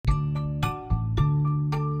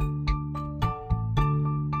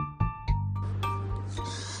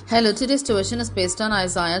Hello, today's devotion is based on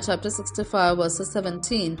Isaiah chapter 65 verses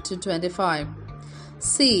 17 to 25.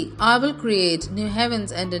 See, I will create new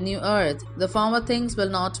heavens and a new earth. The former things will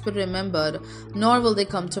not be remembered, nor will they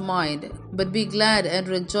come to mind, but be glad and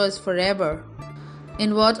rejoice forever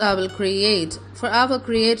in what I will create. For I will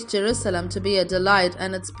create Jerusalem to be a delight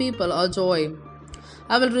and its people a joy.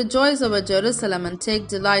 I will rejoice over Jerusalem and take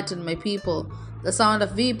delight in my people. The sound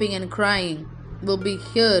of weeping and crying will be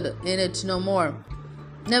heard in it no more.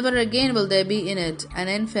 Never again will there be in it an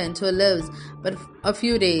infant who lives but a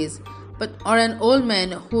few days, or an old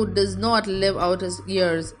man who does not live out his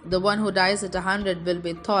years. The one who dies at 100 will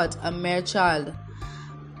be thought a mere child.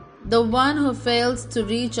 The one who fails to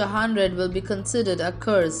reach 100 will be considered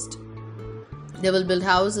accursed. They will build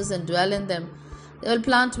houses and dwell in them. They will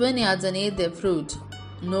plant vineyards and eat their fruit.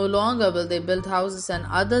 No longer will they build houses and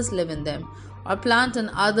others live in them, or plant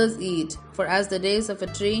and others eat. For as the days of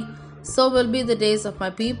a tree, so will be the days of my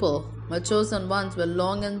people. My chosen ones will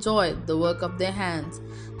long enjoy the work of their hands.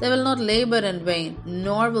 They will not labor in vain,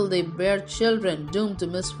 nor will they bear children doomed to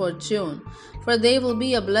misfortune. For they will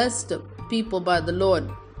be a blessed people by the Lord,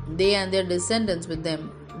 they and their descendants with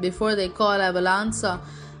them. Before they call, I will answer.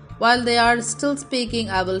 While they are still speaking,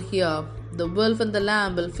 I will hear. The wolf and the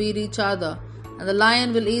lamb will feed each other, and the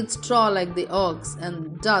lion will eat straw like the ox,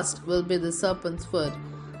 and dust will be the serpent's food.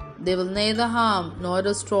 They will neither harm nor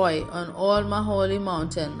destroy on all my holy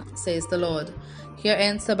mountain, says the Lord. Here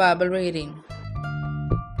ends the Bible reading.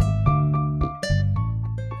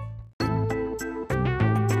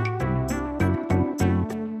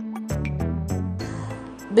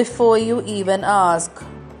 Before you even ask.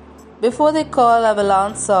 Before they call, I will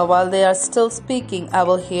answer. While they are still speaking, I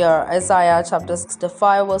will hear. Isaiah chapter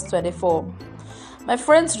 65 verse 24. My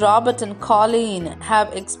friends Robert and Colleen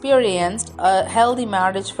have experienced a healthy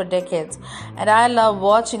marriage for decades, and I love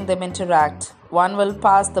watching them interact. One will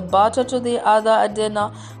pass the butter to the other at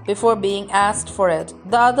dinner before being asked for it.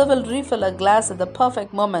 The other will refill a glass at the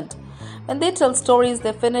perfect moment. When they tell stories,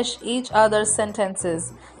 they finish each other's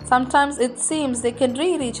sentences. Sometimes it seems they can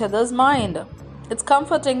read each other's mind. It's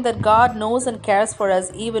comforting that God knows and cares for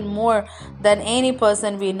us even more than any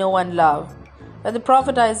person we know and love. When the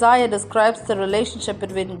prophet Isaiah describes the relationship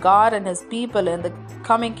between God and his people in the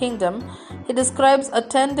coming kingdom, he describes a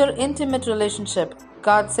tender, intimate relationship.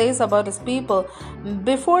 God says about his people,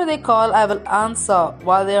 before they call, I will answer.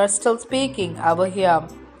 While they are still speaking, I will hear.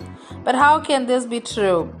 But how can this be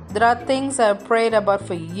true? There are things I have prayed about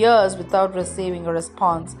for years without receiving a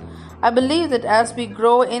response. I believe that as we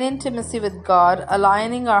grow in intimacy with God,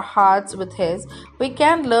 aligning our hearts with His, we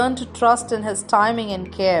can learn to trust in His timing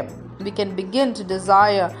and care. We can begin to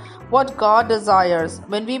desire what God desires.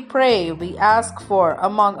 When we pray, we ask for,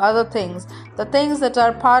 among other things, the things that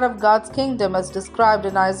are part of God's kingdom as described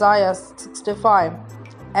in Isaiah 65,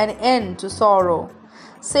 an end to sorrow,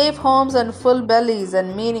 safe homes and full bellies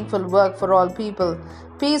and meaningful work for all people,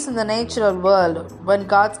 peace in the natural world. When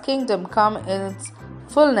God's kingdom comes in its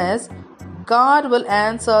fullness, God will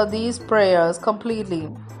answer these prayers completely.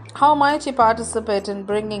 How might you participate in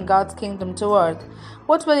bringing God's kingdom to earth?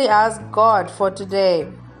 What will you ask God for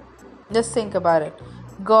today? Just think about it.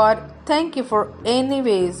 God, thank you for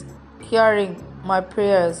anyways hearing my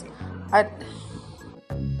prayers.